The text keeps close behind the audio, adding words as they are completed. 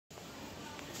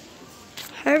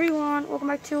Hi everyone, welcome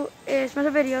back to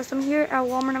another video. So I'm here at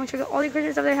Walmart. I'm going to show you all the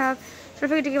Christmas stuff they have. So don't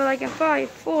forget to give a like in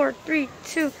 5, 4, 3,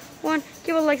 2, 1.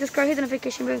 Give a like, subscribe, hit the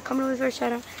notification bell, comment with a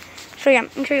shout out. So yeah,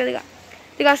 let me show you what they got.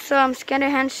 They got some Scanded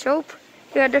Hand soap.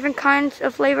 They got different kinds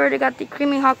of flavor. They got the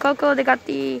creamy hot cocoa. They got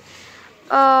the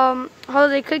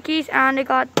holiday cookies, and they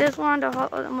got this one, the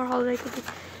more holiday cookies.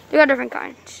 They got different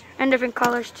kinds and different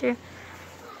colors too.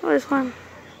 Oh, this one,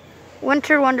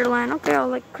 Winter Wonderland. Okay, I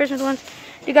like Christmas ones.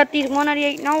 They got these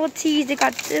 198 novelties. They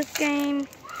got this game.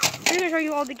 I'm gonna show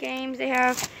you all the games they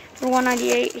have for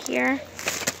 198 here.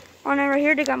 On it right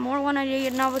here, they got more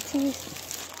 198 novelties.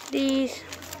 These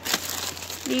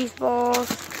balls.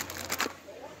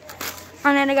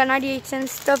 And then they got 98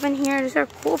 cents stuff in here. These are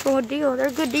cool for a deal. They're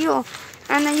a good deal.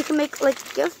 And then you can make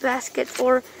like gift baskets,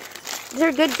 or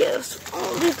they're good gifts.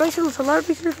 Oh, these bracelets, a lot of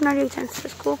bracelets for 98 cents.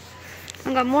 That's cool.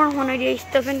 I got more 198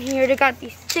 stuff in here. They got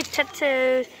these stick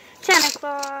tattoos, Santa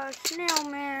Claus,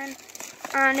 Snailman,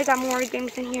 and they got more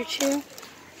games in here too.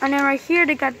 And then right here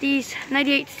they got these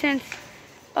 98 cents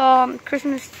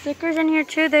Christmas stickers in here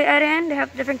too. They add in. They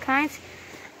have different kinds.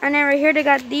 And then right here they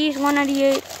got these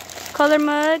 198 color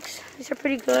mugs. These are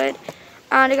pretty good.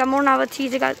 They got more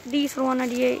novelties. They got these for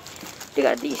 198. They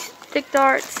got these stick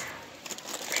darts,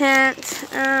 pens,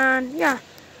 and yeah.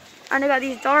 And they got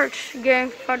these darts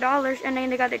game for $5, and then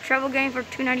they got the travel game for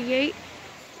 $2.98.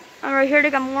 And right here they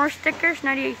got more stickers,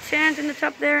 98 cents in the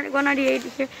top there, 198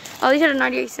 here. Oh, these are the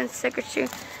 98 cent stickers too.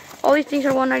 All these things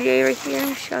are 198 right here. Let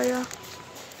me show you.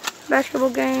 Basketball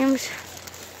games,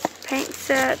 paint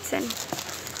sets, and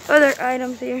other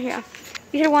items here. Yeah,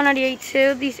 these are 198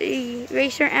 too. These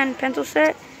eraser and pencil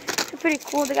set. They're pretty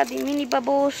cool. They got the mini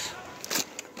bubbles.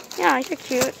 Yeah, these are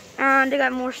cute. And they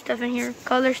got more stuff in here.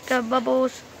 Color stuff,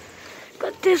 bubbles.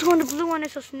 Got this one, the blue one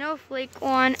is a snowflake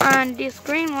one, and this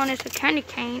green one is a candy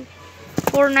cane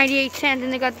for 98 cents.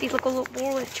 And they got these little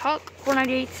bowl with chalk for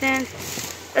 98 cents.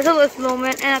 That's a little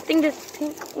snowman, and I think this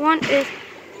pink one is,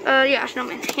 yeah,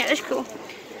 snowman. Yeah, that's cool.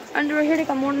 And right here they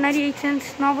got more 98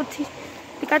 cents novelties.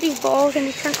 They got these balls, and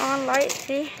they turn on light.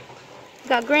 See, they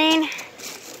got green,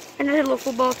 and there's a little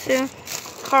football too.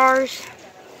 Cars.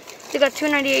 They got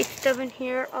 $2.98 stuff in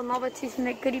here, novelties and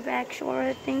like goodie bags or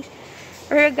other things.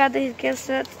 Right here, got these gift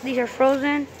sets. These are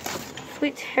Frozen,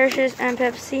 Sweet Hershey's, and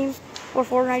Pepsi for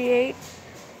 $4.98.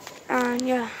 And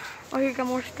yeah, right here got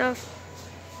more stuff.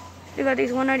 They got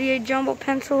these 198 jumbo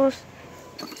pencils,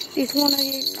 these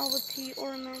 198 novelty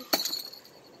ornaments,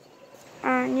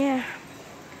 and yeah.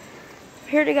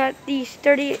 Here they got these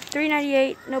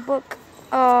 $3.98 notebook.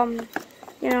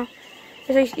 You know,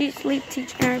 it's like eat, sleep,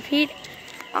 teach, and repeat.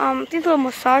 This little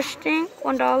massage thing,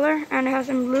 $1, and it has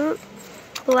some blue,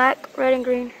 black, red, and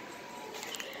green.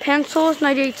 Pencils,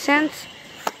 98 cents.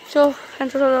 So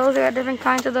pencils are those. They got different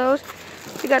kinds of those.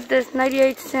 We got this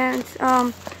 98 cents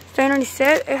Stanley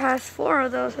set. It has 4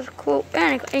 of those. That's cool.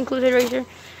 And it includes a razor.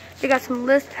 They got some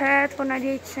list pads for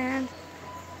 98 cents.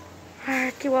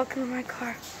 Alright, keep walking to my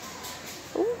car.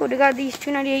 Ooh, they got these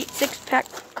 $2.98 6-pack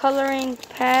coloring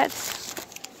pads.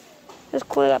 That's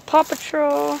cool. They got Paw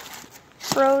Patrol,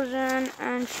 Frozen,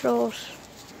 and Trolls.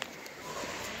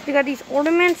 They got these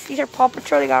ornaments. These are Paw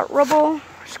Patrol. They got Rubble,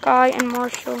 Sky, and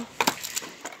Marshall.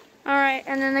 Alright,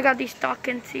 and then they got these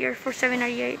stockings here for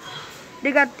 $7.98.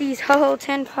 They got these Ho-Ho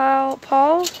 10 Pal,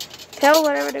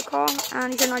 whatever they call,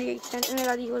 and these are 98 cents. And they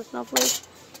got these with snowflakes.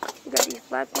 They got these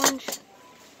black ones.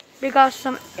 They got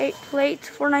some 8 plates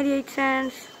for 98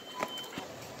 cents.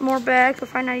 More bags for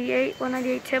 $5.98.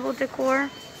 198 table decor.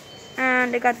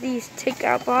 And they got these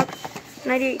takeout box,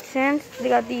 98 cents. They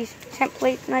got these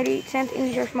templates, 98 cents, and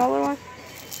these are smaller ones.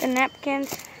 The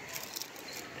napkins.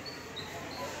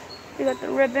 They got the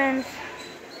ribbons.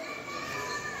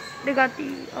 They got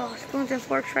the spoons and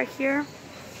forks right here,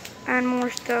 and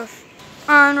more stuff.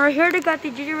 And right here they got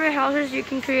the gingerbread houses you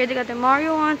can create. They got the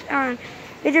Mario ones and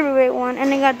the gingerbread one,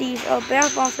 and they got these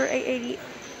bath bombs for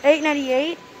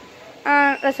 $8.98.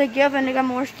 That's a gift, and they got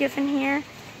more gifts in here.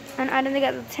 And then they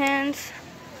got the tins,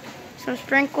 some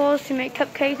sprinkles to make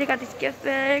cupcakes. They got these gift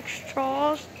bags,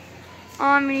 straws,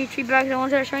 mini tree bags, the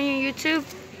ones that are showing you on YouTube.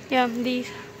 Yeah, these.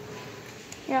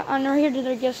 Yeah, and right here are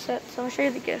their gift sets. So I'm gonna show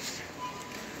you the gifts.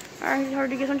 Alright, it's hard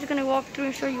to guess. I'm just gonna walk through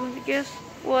and show you the gifts,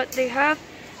 what they have.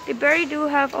 They barely do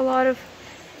have a lot of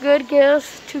good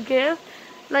gifts to give.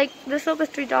 Like this soap is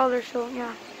 $3, so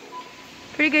yeah,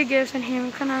 pretty good gifts in here.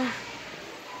 I'm gonna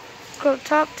go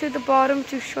top to the bottom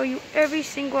to show you every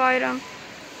single item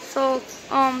so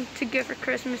to get for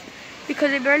Christmas,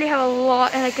 because they barely have a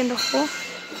lot, and like in the whole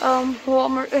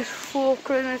Walmart is full of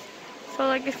Christmas, so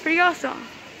like it's pretty awesome.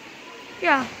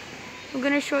 Yeah, I'm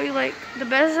gonna show you like the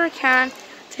best as I can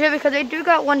here because they do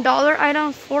got $1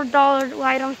 items, $4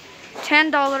 items,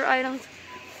 $10 items,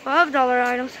 $12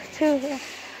 items too. Yeah.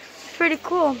 It's pretty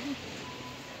cool.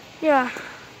 Yeah.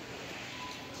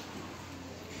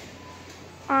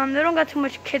 They don't got too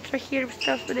much kids right here and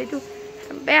stuff, but they do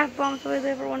some bath bombs over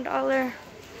there for $1.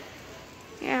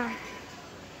 Yeah.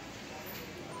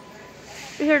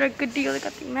 Here they're a good deal. They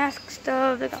got the mask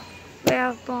stuff, they got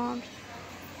bath bombs.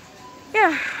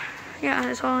 Yeah. Yeah,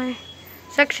 that's only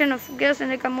section of gifts,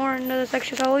 and they got more in another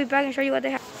section, so I'll be back and show you what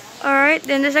they have. Alright,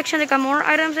 in this section they got more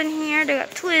items in here. They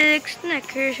got Twix,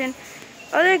 Snickers, and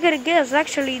other good gifts.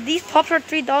 Actually, these pops are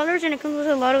 $3 and it comes with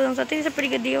a lot of them, so I think it's a pretty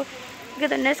good deal. You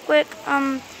get the Nesquik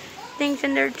things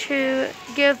in there to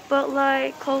give, but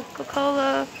like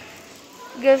Coca-Cola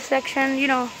gift section, you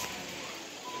know,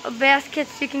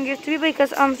 baskets you can give to people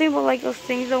because people like those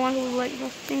things, the ones who like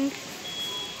those things,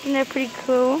 and they're pretty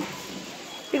cool.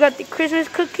 You got the Christmas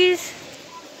cookies,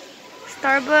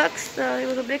 Starbucks. He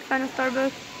was a big fan of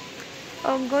Starbucks.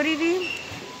 GoDaddy,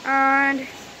 and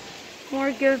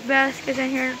more gift baskets in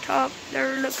here at the top.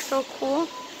 They look so cool.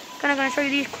 Kind of gonna show you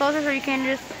these closer so you can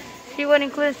just see what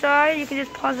includes inside. You can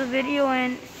just pause the video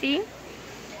and see.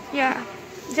 Yeah,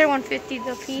 they're $1.50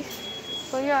 the piece.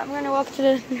 So yeah, I'm gonna walk to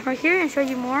the right here and show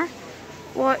you more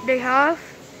what they have.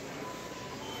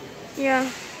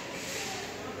 Yeah,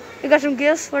 we got some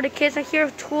gifts for the kids right here,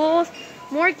 tools,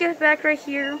 more gift back right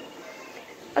here.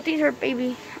 I think they're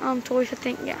baby toys. I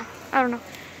think, yeah, I don't know.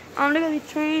 They're gonna be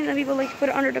trained, and people like to put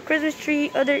it under the Christmas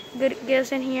tree. Other good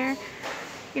gifts in here.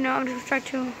 You know, I'm just trying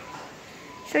to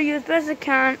show you as best as I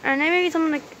can. And then maybe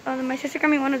something like my sister got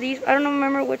me one of these. I don't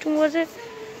remember which one was it,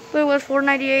 but it was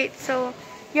 $4.98. So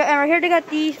yeah, and right here they got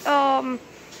these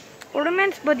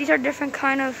ornaments, but these are different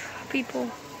kind of people.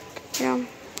 You know.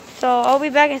 So I'll be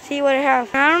back and see what I have.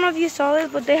 And I don't know if you saw this,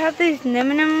 but they have these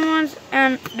M&M ones,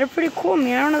 and they're pretty cool.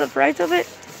 Man, I don't know the price of it.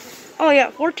 Oh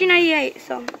yeah, $14.98.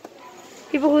 So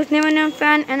people who's M&M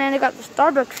fan, and then they got the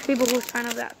Starbucks people who's fan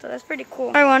of that. So that's pretty cool.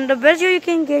 Everyone, the best deal you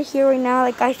can get here right now,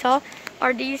 like I saw,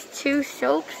 are these two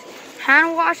soaps,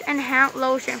 hand wash and hand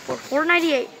lotion for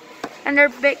 $4.98. And they're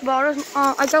big bottles.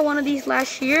 I got one of these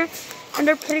last year, and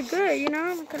they're pretty good. You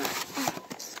know,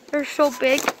 they're so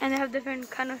big, and they have different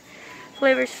kind of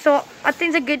flavors. So I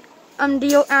think it's a good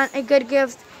deal and a good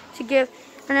gift to give.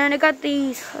 And then I got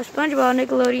these SpongeBob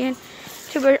Nickelodeon.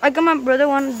 I got my brother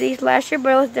one of these last year, but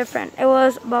it was different. It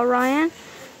was about Ryan,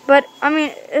 but I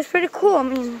mean, it's pretty cool. I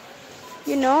mean,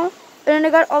 you know. And then I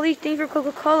got all these things for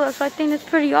Coca-Cola, so I think that's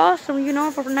pretty awesome. You know,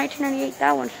 for $19.98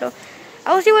 that one. So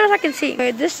I will see what else I can see.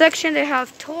 Okay, this section they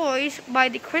have toys by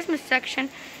the Christmas section.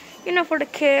 You know, for the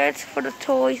kids, for the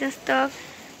toys and stuff.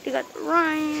 They got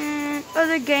Ryan,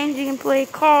 other games you can play,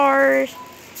 Cars,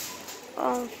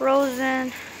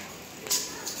 Frozen,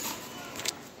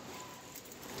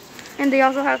 and they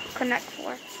also have Connect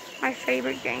 4, my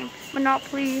favorite game,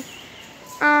 Monopoly,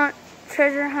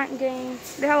 treasure hunt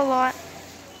games. They have a lot,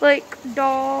 like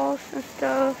dolls and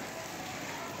stuff.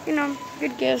 You know,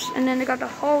 good gifts. And then they got the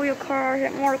Hot Wheel cars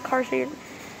and more cars here,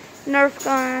 Nerf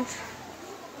guns.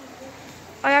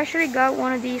 I actually got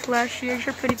one of these last year.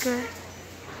 They're pretty good.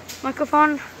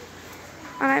 Microphone,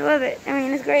 and I love it. I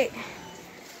mean, it's great.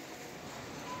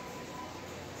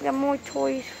 Got more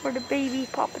toys for the baby,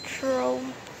 Paw Patrol,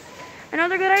 and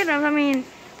other good items. I mean,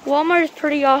 Walmart is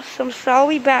pretty awesome, so I'll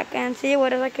be back and see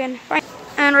what else I can find.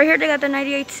 And right here they got the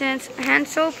 98-cent hand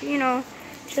soap, you know,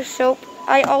 just soap.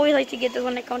 I always like to get this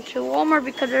when I come to Walmart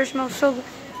because they smell so good,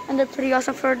 and they're pretty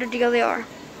awesome for the deal they are.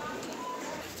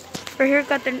 Right here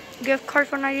got the gift cards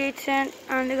for 98-cent,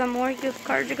 and they got more gift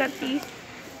cards. They got these.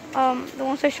 The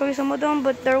ones I show you some of them,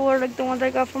 but they were like the ones I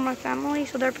got from my family,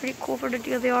 so they're pretty cool for the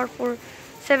deal they are for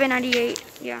 $7.98.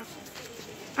 Yeah.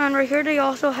 And right here they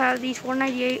also have these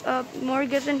 $4.98 more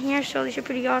gifts in here, so these are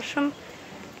pretty awesome.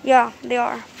 Yeah, they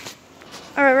are.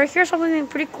 Alright, right here something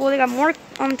pretty cool. They got more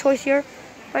toys here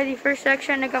by the first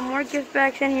section. They got more gift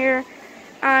bags in here,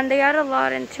 and they add a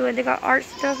lot into it. They got art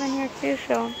stuff in here too,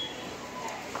 so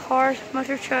cars,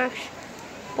 monster trucks,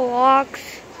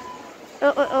 blocks.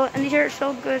 And these are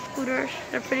so good scooters.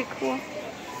 They're pretty cool.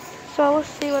 So let's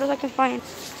see what else I can find.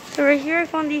 So right here I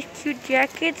found these cute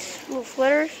jackets, little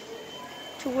sweaters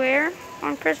to wear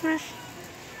on Christmas.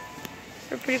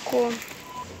 They're pretty cool.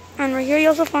 And right here you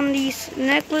also found these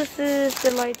necklaces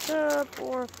that lights up,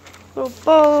 or little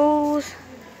bows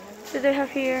that they have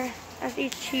here as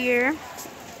each tier.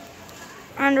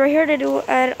 And right here they do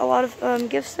add a lot of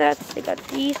gift sets. They got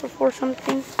these for $4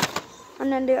 something.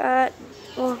 And then they add,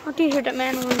 well, I think here's the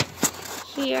man one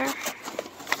here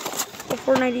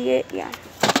for $4.98. Yeah,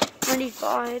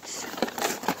 95.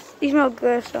 These smell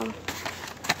good, so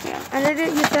Yeah, and they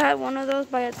did used to have one of those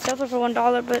by itself for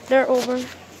 $1, but they're over.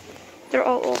 They're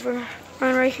all over.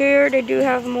 And right here, they do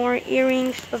have more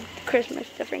earrings of Christmas,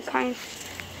 different kinds.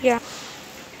 Yeah.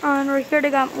 And right here, they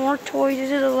got more toys.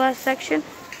 This is the last section.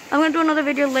 I'm going to do another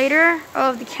video later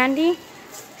of the candy.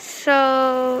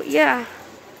 So, yeah.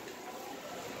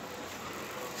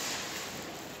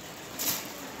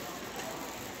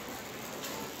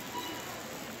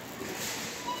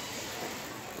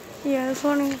 Yeah, this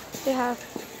one they have.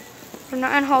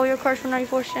 And Holier cards for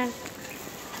 94 cents.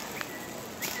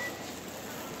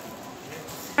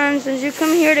 And since you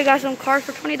come here, they got some cards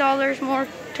for $20, more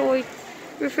toys,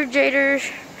 refrigerators.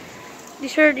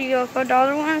 These are the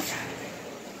 $5 ones.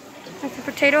 Like the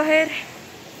potato head.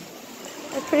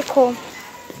 They're pretty cool.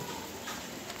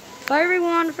 Bye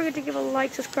everyone. Don't forget to give a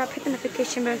like, subscribe, hit the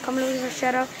notification bell, comment, leave a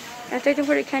shout out. And stay tuned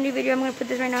for the candy video. I'm going to put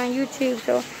this right now on YouTube.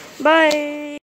 So, bye.